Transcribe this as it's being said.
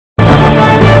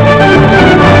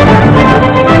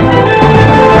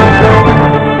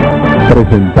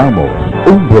Presentamos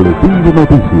un boletín de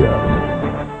noticias.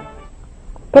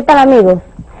 ¿Qué tal, amigos?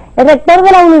 El rector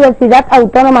de la Universidad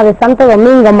Autónoma de Santo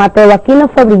Domingo, Mateo Aquino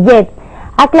Febrillet,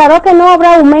 aclaró que no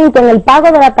habrá aumento en el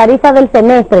pago de la tarifa del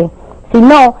semestre,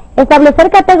 sino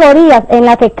establecer categorías en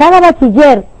las que cada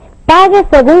bachiller pague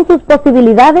según sus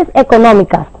posibilidades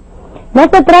económicas. No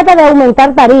se trata de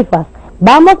aumentar tarifas,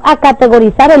 vamos a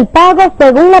categorizar el pago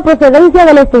según la procedencia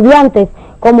del estudiante,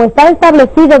 como está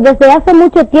establecido desde hace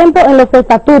mucho tiempo en los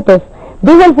estatutos,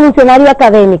 dijo el funcionario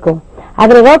académico.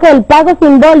 Agregó que el pago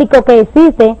simbólico que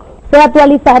existe se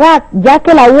actualizará, ya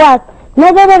que la UAS no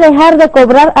debe dejar de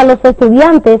cobrar a los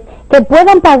estudiantes que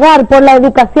puedan pagar por la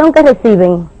educación que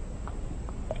reciben.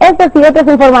 Estas y otras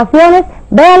informaciones,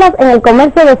 véalas en el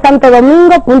comercio de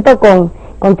santodomingo.com.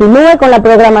 Continúe con la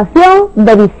programación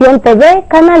de Visión TV,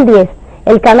 Canal 10,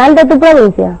 el canal de tu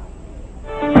provincia.